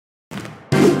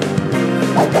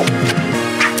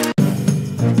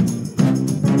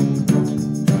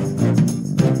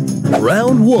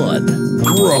Round 1.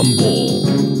 Grumble.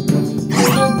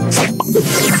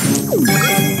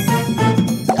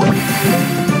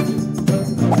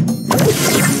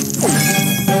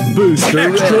 Booster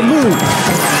Extra ready. move.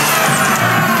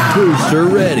 Booster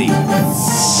ready.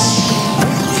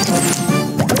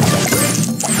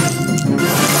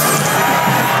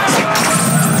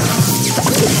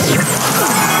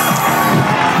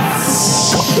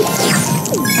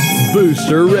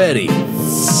 Booster ready.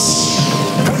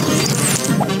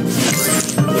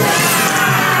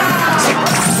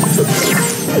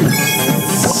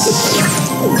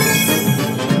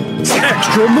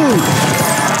 Extra move.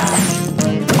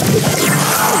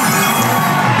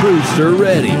 Booster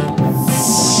ready.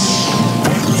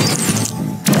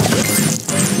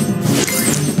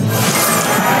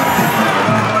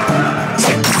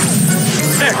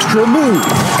 Extra move.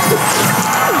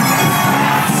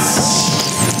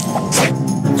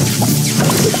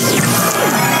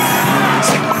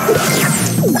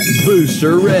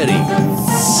 Booster ready.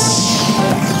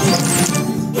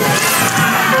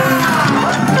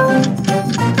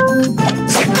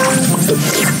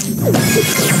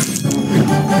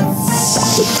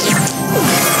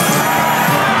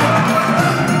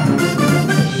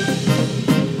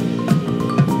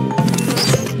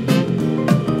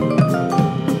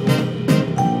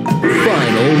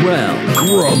 Final round.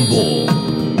 Grumble.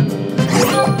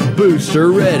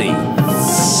 Booster ready.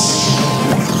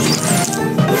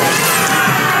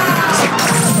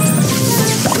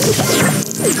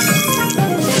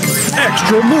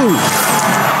 Extra move.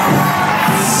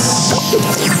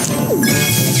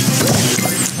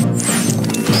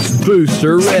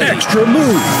 Booster ready. Extra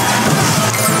move.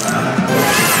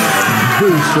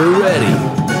 Booster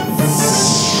ready.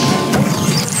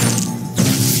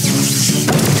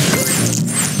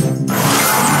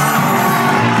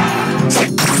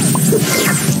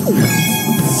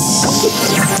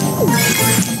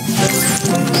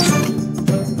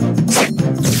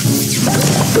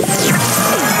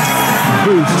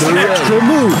 Booster Extra ready.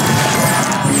 move.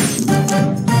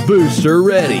 Booster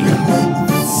ready.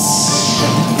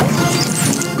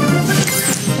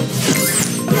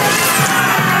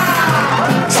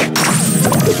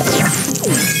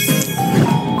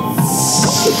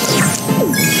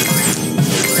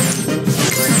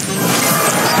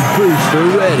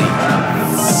 Booster ready.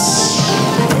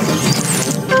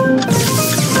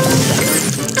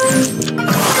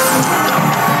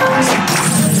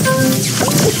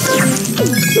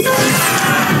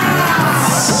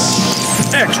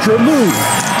 Extra move.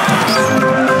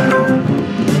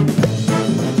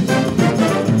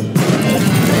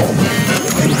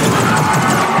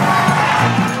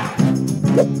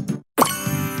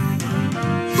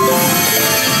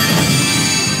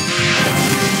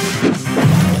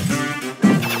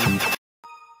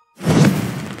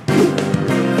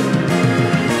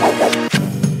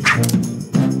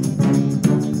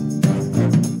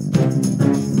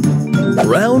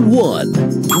 Round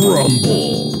 1.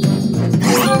 Grumble.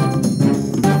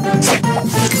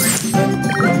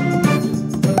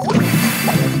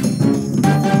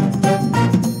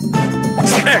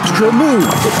 Extra move.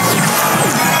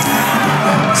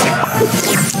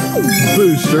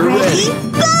 Booster ready.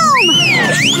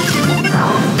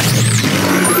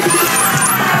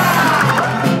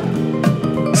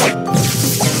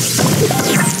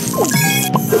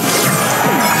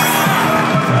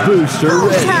 Booster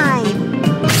ready.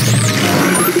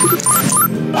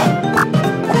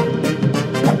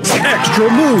 Extra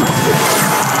move.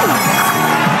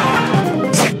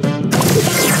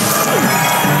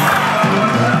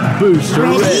 Booster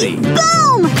ready.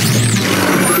 Boom!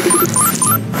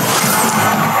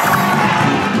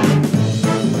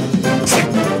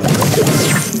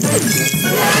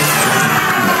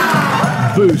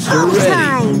 Booster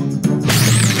ready.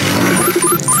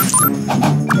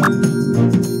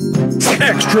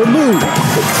 Extra move.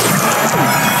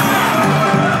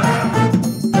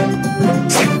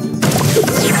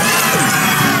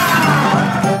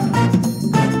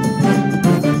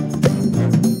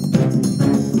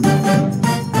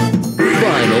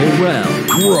 Final round.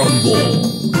 Grumble.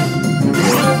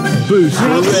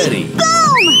 Booster ready.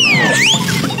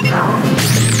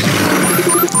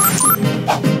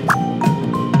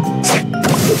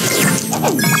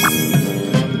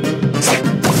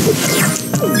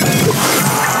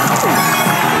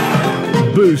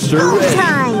 Booster ready.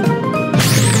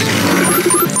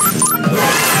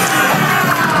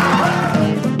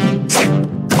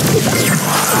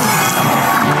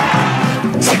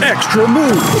 Extra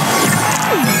move.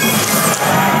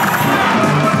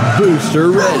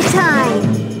 Booster ready. Time.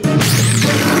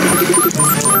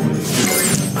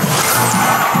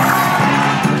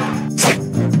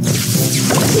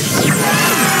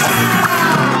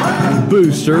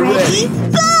 Booster ready.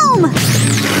 Boom!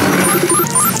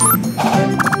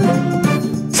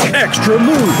 Extra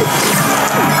move.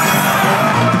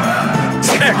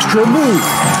 Extra move.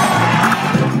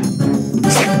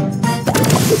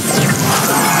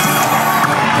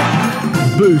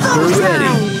 Booster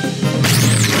ready.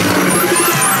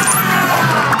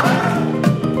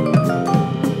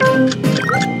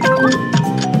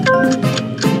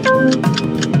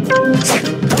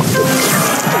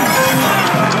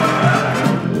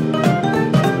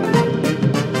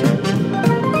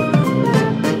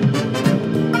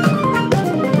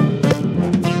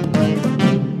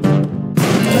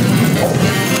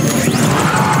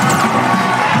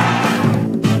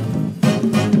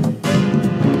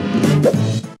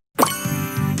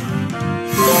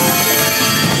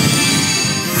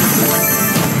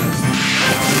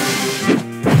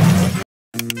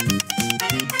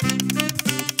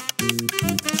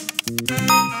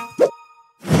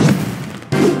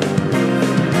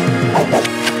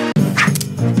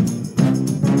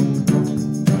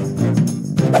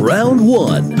 Round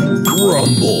 1.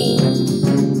 Rumble.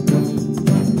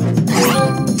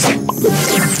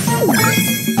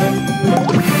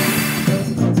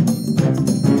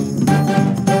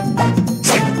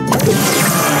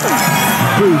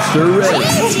 Booster ready.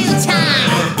 Choo-choo time.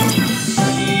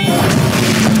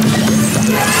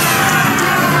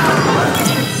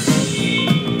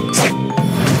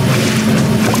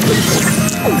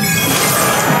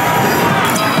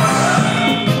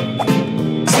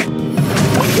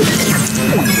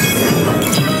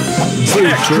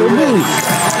 Booster ready.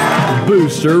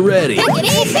 Booster ready.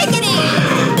 Pickety, pickety.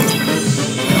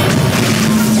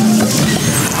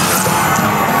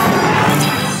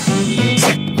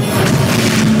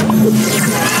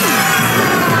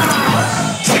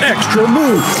 Extra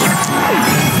move.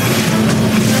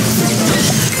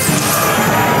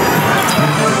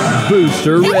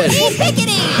 Booster ready. Pickety,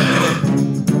 pickety.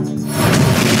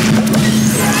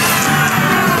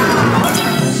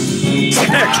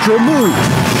 Extra move.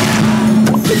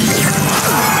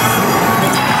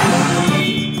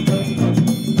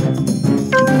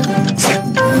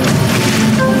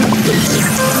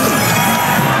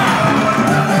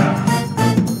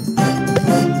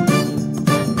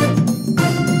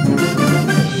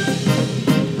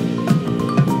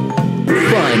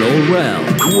 Final round.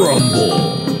 Rumble.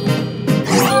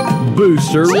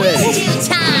 Booster ready. Choo-choo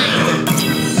time.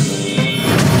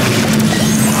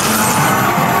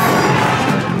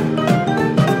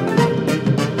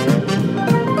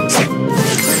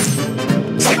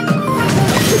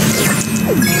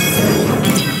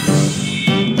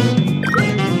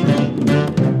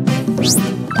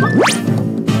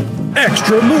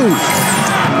 Extra move.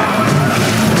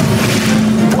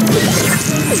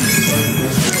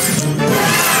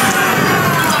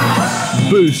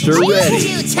 Booster ready.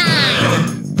 Choo-choo time.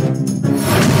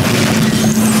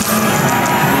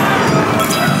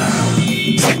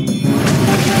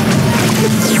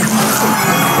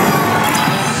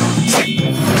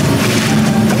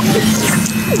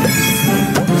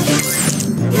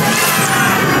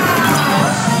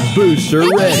 Booster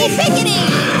ready. Pickety, pickety.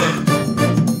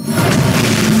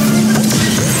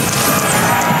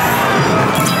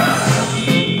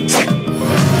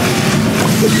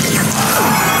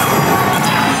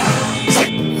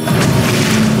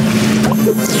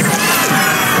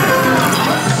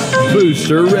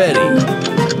 Booster ready.